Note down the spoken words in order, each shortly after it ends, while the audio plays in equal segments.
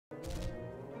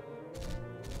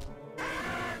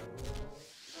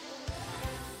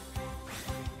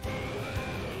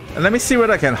And let me see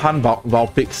whether I can hunt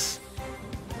Vulpix.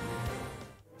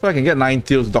 So I can get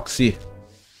Ninetales, Doxy.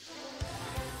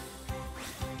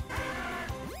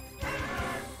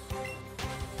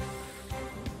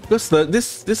 Because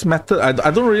this method,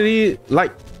 I don't really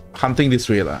like hunting this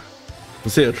way lah, to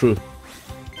say the truth.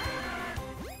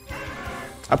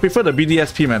 I prefer the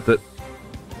BDSP method.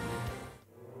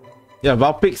 Yeah,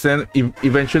 Vulpix then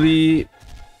eventually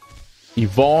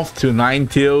evolved to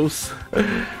Ninetales.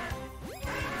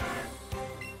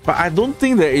 But I don't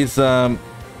think there is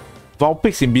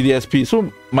Vulpix in BDSP,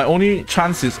 so my only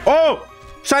chance is... Oh!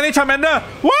 Shiny Charmander!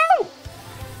 Woo!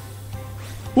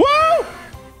 Woo!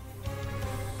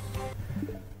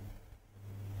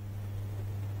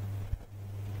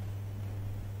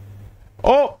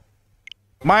 Oh!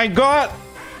 My god!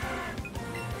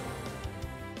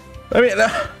 I mean...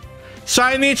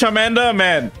 Shiny Charmander,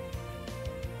 man!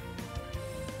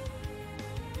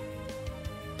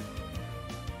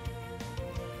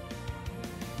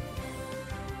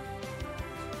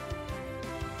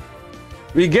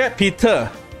 We get Peter.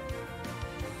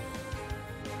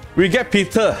 We get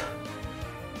Peter.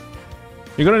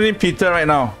 You're gonna need Peter right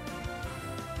now.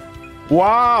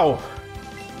 Wow.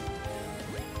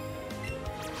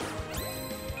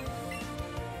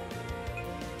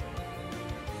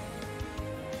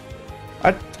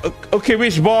 Okay,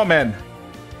 which ball, man?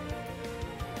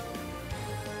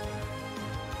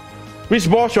 Which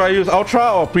ball should I use?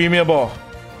 Ultra or Premier ball?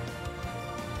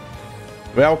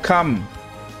 Welcome.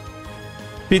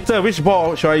 Peter, which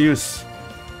ball should I use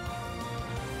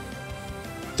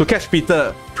to catch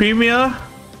Peter? Premier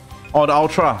or the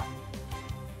Ultra?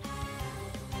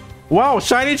 Wow,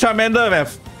 shiny Charmander, man.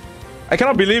 I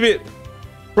cannot believe it.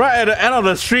 Right at the end of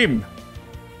the stream.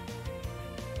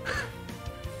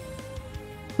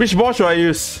 Which ball should I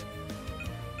use?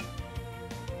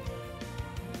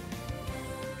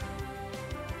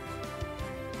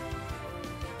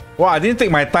 Wow, I didn't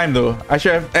take my time though. I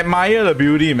should have admired the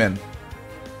beauty, man.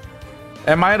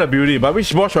 Admire the beauty, but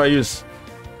which ball should I use?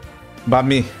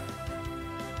 Bami.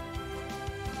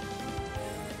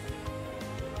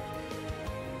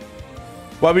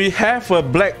 But we have a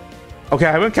black... Okay,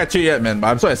 I haven't catch it yet, man, but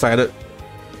I'm so excited.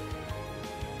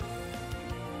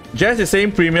 Jess is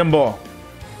saying premium ball.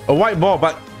 A white ball,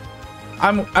 but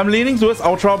I'm leaning towards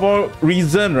Ultra Ball.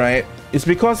 Reason, right? It's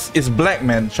because it's black,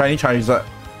 man. Shiny Charizard.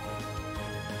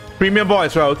 Premium ball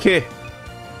as well, okay.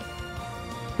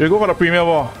 We'll go for the premium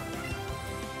ball.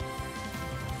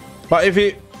 But if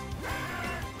it...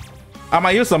 I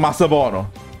might use the Master Ball, no?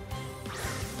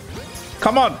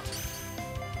 Come on!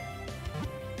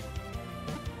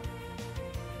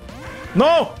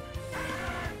 No!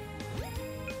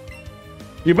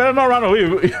 You better not run away,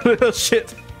 you little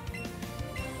shit.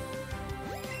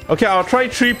 Okay, I'll try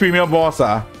 3 premium balls,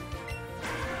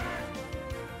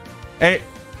 Hey,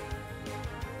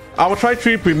 I will try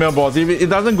 3 premium balls. If it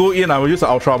doesn't go in, I will use the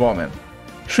Ultra Ball, man.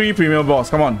 3 premium balls,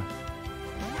 come on.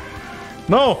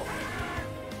 No!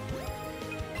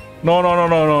 No, no, no,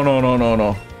 no, no, no, no, no,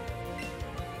 no.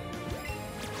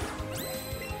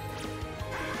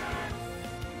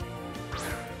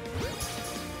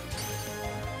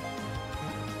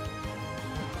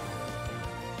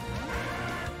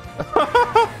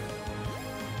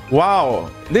 Wow,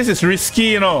 this is risky,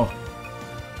 you know.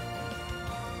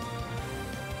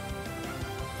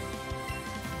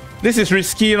 This is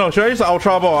risky, you know. Should I use the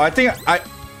Ultra Ball? I think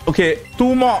okay,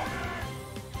 two more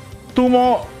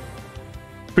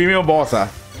premium balls,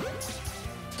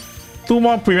 Two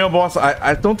more premium balls.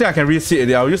 I don't think I can reset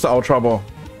it. I'll use the Ultra Ball.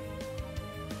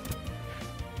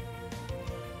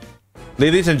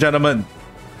 Ladies and gentlemen.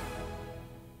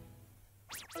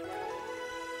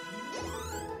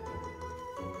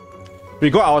 We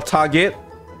got our target.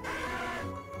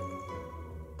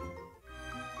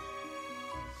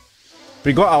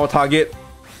 We got our target.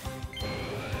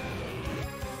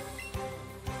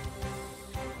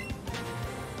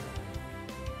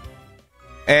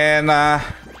 And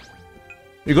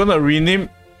we're gonna rename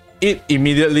it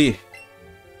immediately.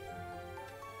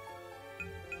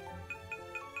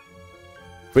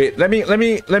 Wait, let me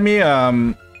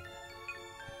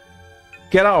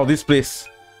get out of this place.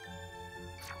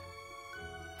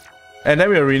 And then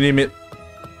we'll rename it.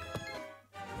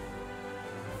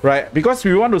 Right? Because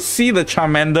we want to see the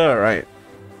Charmander, right?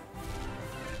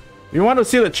 We want to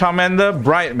see the Charmander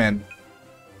bright, man.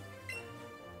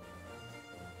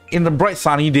 In the bright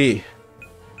sunny day.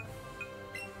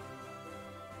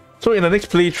 So in the next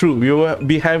playthrough, we will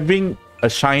be having a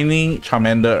shiny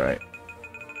Charmander, right?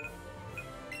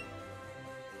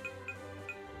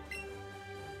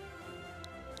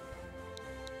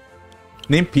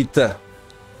 Name Peter.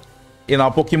 in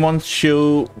our Pokemon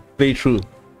Shield playthrough.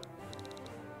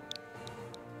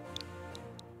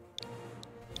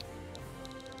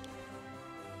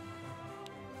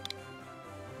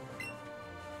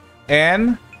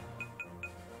 And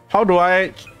how do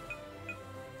I...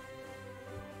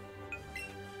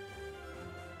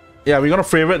 Yeah, we're gonna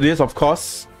favorite this, of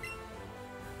course.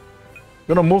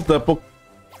 We're gonna move the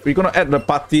we're gonna add the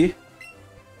party.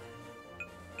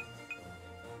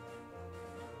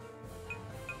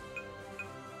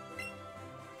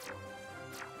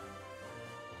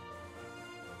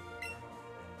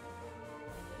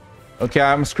 Okay,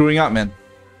 I'm screwing up, man.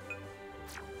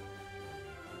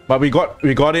 But we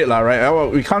got it lah,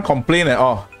 right? We can't complain at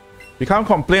all. We can't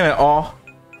complain at all.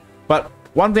 But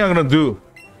one thing I'm gonna do.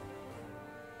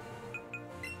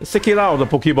 Let's take it out of the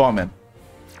Pokeball, man.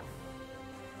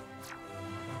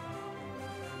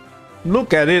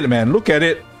 Look at it, man. Look at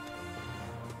it.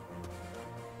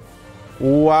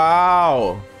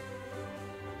 Wow.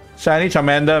 Shiny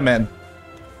Charmander, man.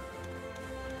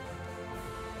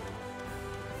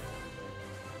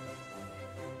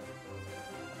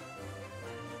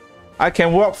 I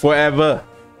can walk forever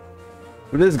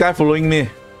with this guy following me.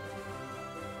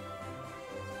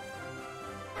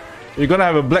 You're gonna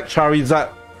have a black Charizard.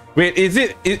 Wait,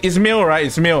 it's male, right?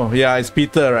 It's male. Yeah, it's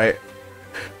Peter, right?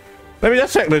 Let me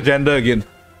just check the gender again.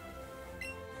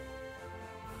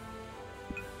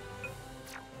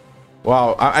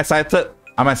 Wow, I'm excited.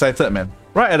 I'm excited, man.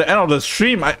 Right at the end of the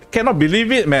stream, I cannot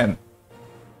believe it, man.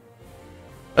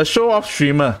 A show-off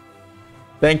streamer.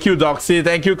 Thank you, Doxy.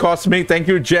 Thank you, Cosmic. Thank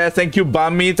you, Jess. Thank you,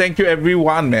 Bummy. Thank you,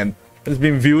 everyone, man. That's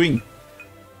been viewing.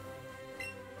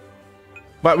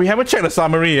 But we haven't checked the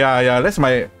summary. Yeah, that's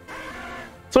my...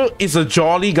 So, it's a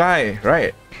jolly guy,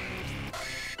 right?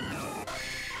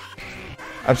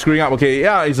 I'm screwing up. Okay,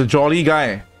 yeah, it's a jolly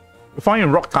guy. We found him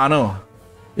in Rock Tunnel.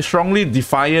 It's strongly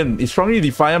defiant. It's strongly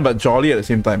defiant, but jolly at the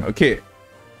same time. Okay.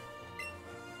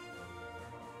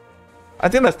 I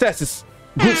think the stats is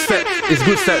good stats. It's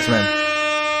good stats, man.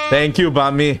 Thank you,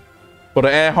 Bami, for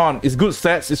the air horn. It's good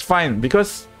stats. It's fine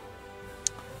because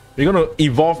we're gonna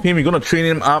evolve him. We're gonna train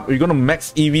him up. We're gonna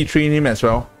max EV train him as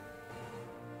well,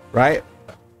 right?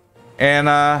 And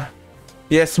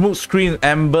yeah, smooth screen,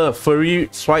 Amber, furry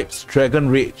swipes, Dragon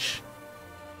Rage.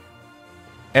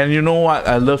 And you know what?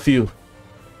 I love you.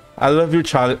 I love you,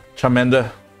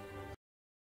 Charmander.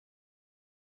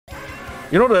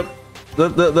 You know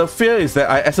the fear is that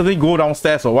I accidentally go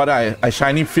downstairs or what I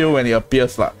shiny feel when it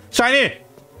appears lah. Shiny!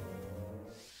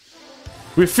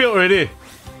 We failed already.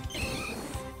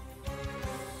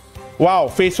 Wow,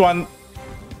 phase 1.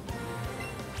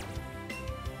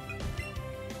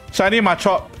 Shiny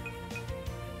Machop.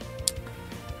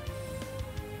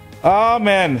 Ah,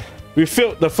 man. We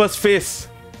failed the first phase.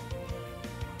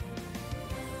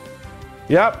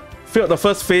 Yep, failed the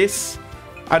first phase.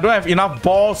 I don't have enough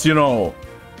balls, you know.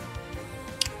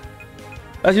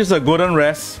 Let's use a golden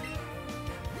rest.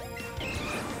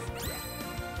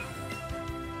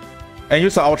 And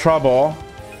use the ultra ball.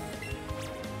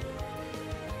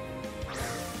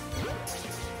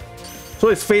 So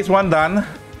it's phase 1 done.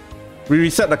 We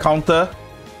reset the counter.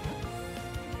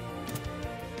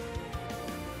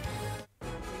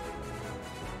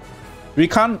 We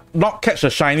can't not catch a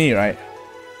shiny, right?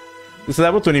 It's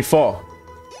level 24.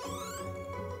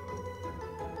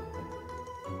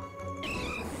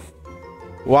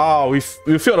 Wow, we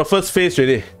failed the first phase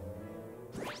already.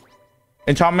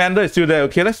 And Charmander is still there.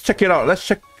 Okay, let's check it out. Let's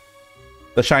check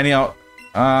the shiny out.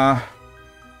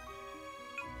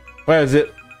 Where is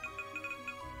it?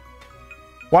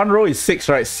 One row is 6,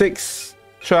 right? 6,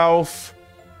 12,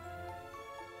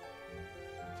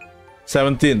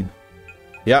 17.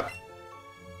 Yep.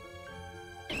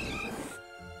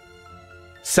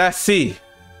 Sassy.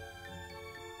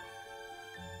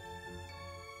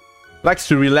 Likes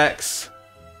to relax.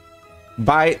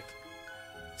 Bite.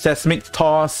 Seismic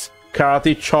Toss.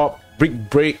 Karate Chop. Brick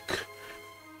Break.